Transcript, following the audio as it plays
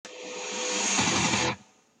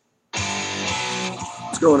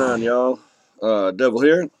going on, y'all? Devil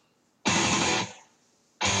here.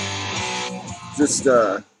 Just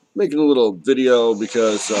making a little video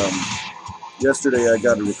because yesterday I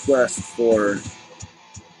got a request for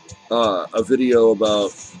a video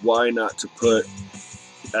about why not to put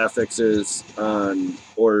affixes on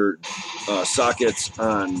or sockets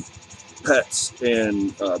on pets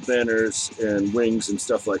and banners and wings and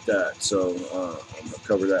stuff like that. So I'm going to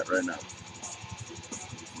cover that right now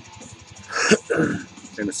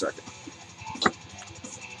in a second.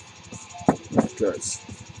 Because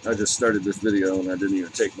I just started this video and I didn't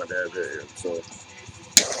even take my dab here, so let's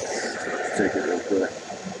take it real quick.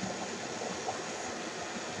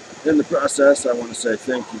 In the process, I want to say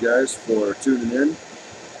thank you guys for tuning in,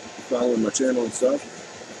 following my channel and stuff.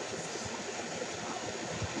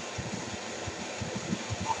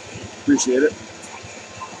 Appreciate it.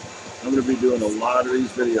 I'm going to be doing a lot of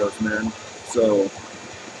these videos, man, so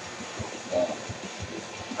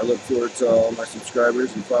I look forward to all my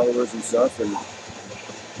subscribers and followers and stuff, and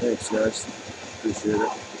thanks, guys. Appreciate it.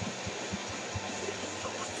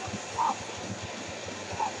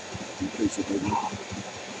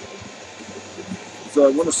 So I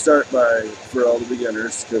want to start by, for all the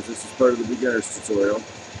beginners, because this is part of the beginners tutorial,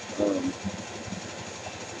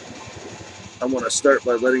 I want to start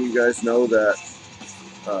by letting you guys know that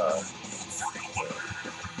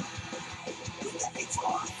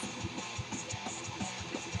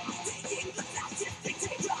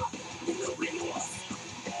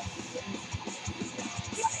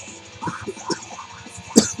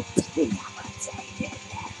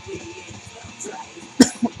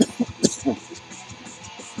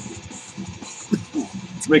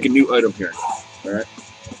let's make a new item here. Alright.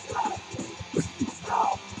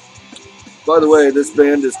 By the way, this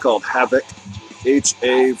band is called Havok.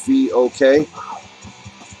 H-A-V-O-K.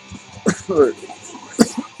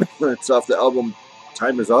 It's off the album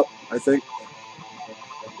Time Is Up, I think.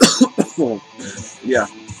 Yeah.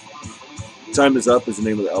 Time Is Up is the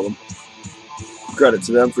name of the album. Credit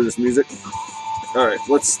to them for this music. Alright,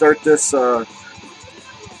 let's start this. Got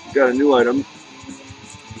a new item.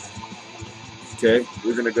 Okay,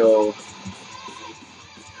 we're going to go.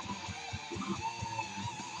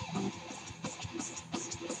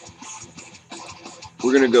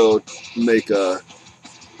 We're going to go make a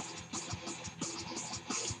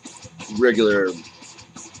regular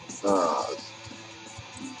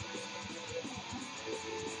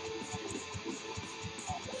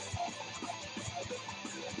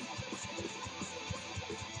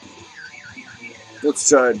let's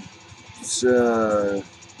try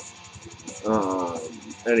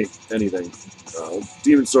anything.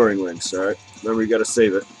 Demon Soaring Wings, alright? Remember, you got to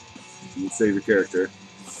save it. You can save your character.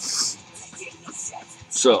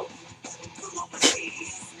 So,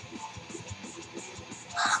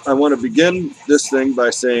 I want to begin this thing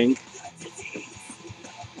by saying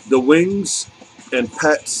the wings and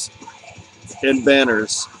pets and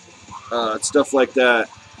banners, stuff like that,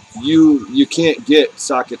 you can't get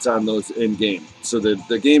sockets on those in game. So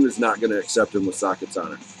the game is not going to accept them with sockets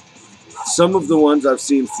on it. Some of the ones I've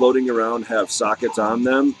seen floating around have sockets on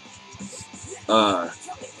them. I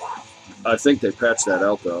think they patched that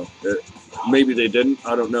out though. Maybe they didn't,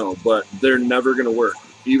 I don't know, but they're never going to work.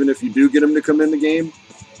 Even if you do get them to come in the game,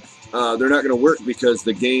 they're not going to work because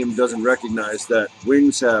the game doesn't recognize that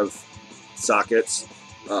wings have sockets,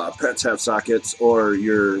 pets have sockets, or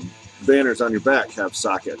your banners on your back have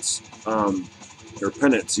sockets, or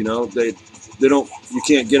pennants. You know, they don't. You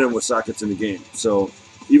can't get them with sockets in the game. So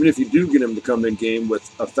even if you do get them to come in game with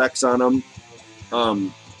effects on them,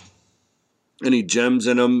 any gems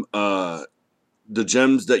in them, the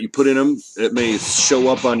gems that you put in them, it may show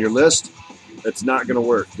up on your list. It's not going to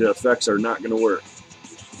work. The effects are not going to work.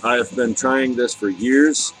 I have been trying this for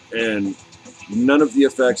years, and none of the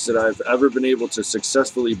effects that I've ever been able to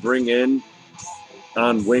successfully bring in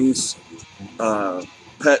on wings,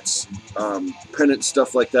 pets, pennants,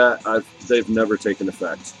 stuff like that, they've never taken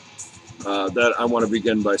effect. That I want to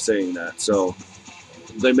begin by saying that. So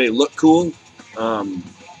they may look cool, and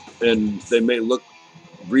they may look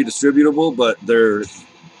redistributable, but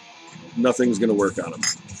nothing's going to work on them.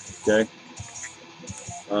 Okay.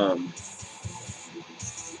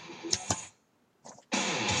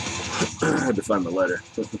 I had to find my lighter.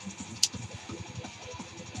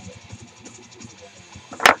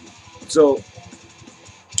 So,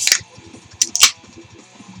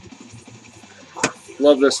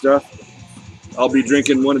 love this stuff. I'll be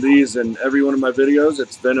drinking one of these in every one of my videos.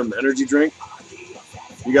 It's Venom Energy Drink.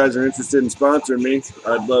 If you guys are interested in sponsoring me,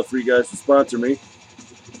 I'd love for you guys to sponsor me.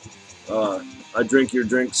 I drink your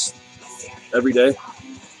drinks every day.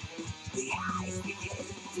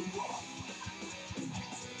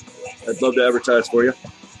 I'd love to advertise for you.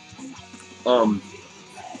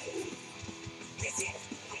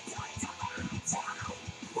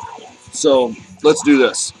 So let's do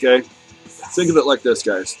this, okay? Think of it like this,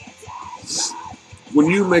 guys. When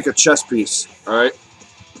you make a chess piece, all right,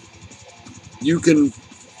 you can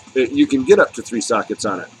get up to 3 sockets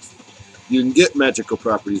on it. You can get magical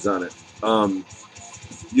properties on it.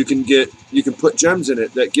 You can put gems in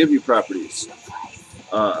it that give you properties.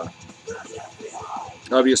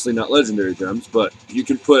 Obviously not legendary gems, but you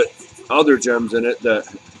can put other gems in it that,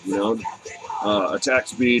 you know, attack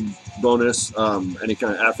speed bonus, any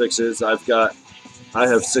kind of affixes. I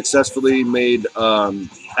have successfully made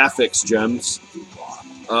affix gems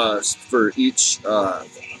for each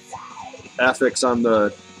affix on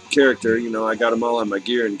the character. You know, I got them all on my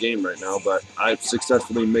gear in game right now, but I've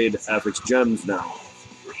successfully made affix gems now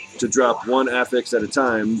to drop 1 affix at a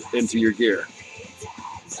time into your gear.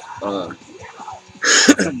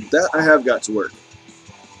 That I have got to work.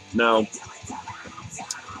 Now,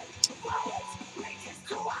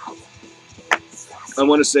 I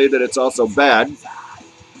want to say that it's also bad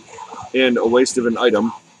and a waste of an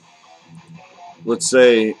item. Let's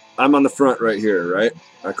say I'm on the front right here, right?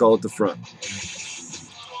 I call it the front.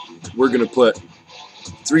 We're going to put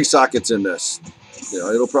 3 sockets in this. You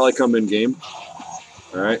know, it'll probably come in game.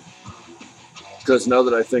 All right? Because now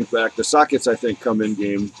that I think back, the sockets I think come in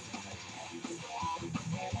game.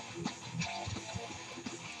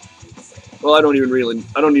 Well, I don't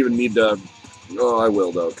even need to. Oh, I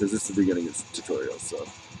will though, because this is the beginning of the tutorial. So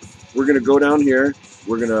we're gonna go down here.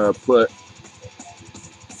 We're gonna put,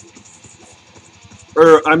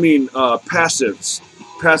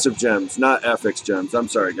 passive gems, not affix gems. I'm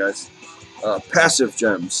sorry, guys. Passive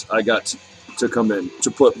gems. I got to come in to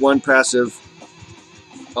put 1 passive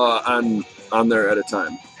on there at a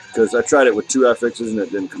time, because I tried it with 2 affixes and it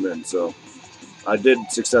didn't come in. So I did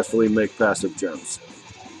successfully make passive gems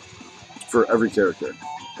for every character,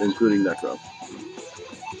 including Necro.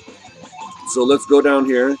 So let's go down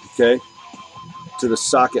here, okay, to the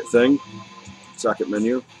socket thing, socket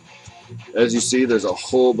menu. As you see, there's a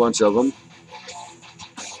whole bunch of them.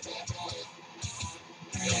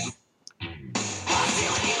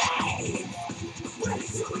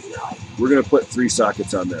 We're going to put 3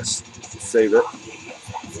 sockets on this. Save it.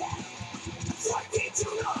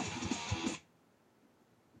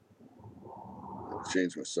 I'll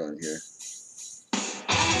change my song here.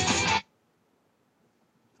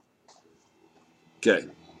 Okay.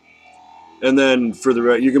 And then for the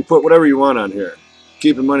right, you can put whatever you want on here.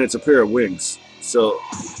 Keep in mind it's a pair of wings, so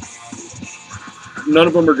none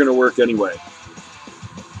of them are going to work anyway.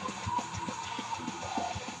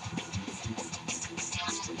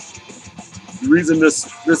 The reason this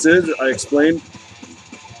is, I explained.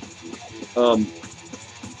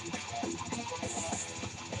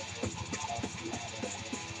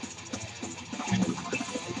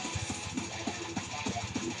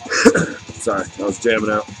 Sorry, I was jamming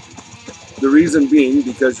out. The reason being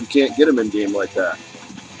because you can't get them in game like that.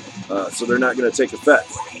 So they're not going to take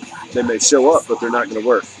effect. They may show up, but they're not going to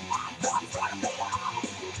work.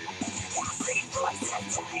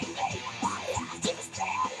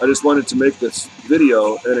 I just wanted to make this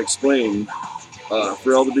video and explain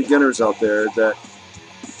for all the beginners out there that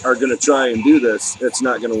are going to try and do this, it's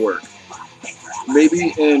not going to work.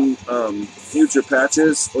 Maybe in future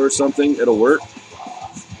patches or something it'll work,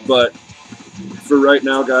 but for right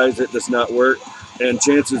now, guys, it does not work. And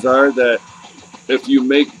chances are that if you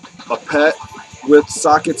make a pet with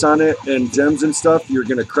sockets on it and gems and stuff, you're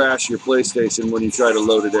going to crash your PlayStation when you try to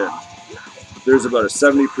load it in. There's about a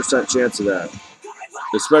 70% chance of that,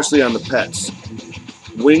 especially on the pets.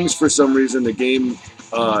 Wings, for some reason, the game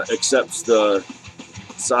accepts the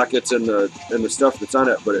sockets and the stuff that's on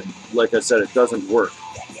it, but it, like I said, it doesn't work.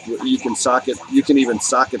 You can even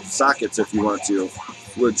socket sockets if you want to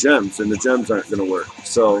with gems, and the gems aren't going to work.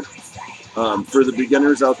 So for the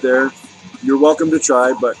beginners out there, you're welcome to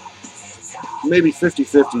try, but maybe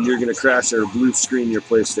 50-50 you're going to crash or blue screen your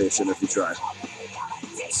PlayStation if you try.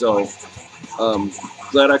 So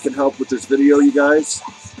glad I can help with this video, you guys.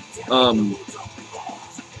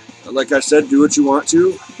 Like I said, do what you want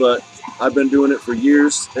to, but I've been doing it for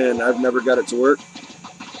years and I've never got it to work.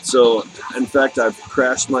 So in fact, I've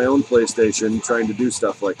crashed my own PlayStation trying to do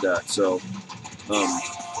stuff like that. So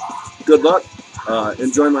good luck,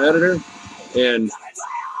 enjoy my editor, and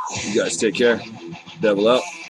you guys take care. Devil out.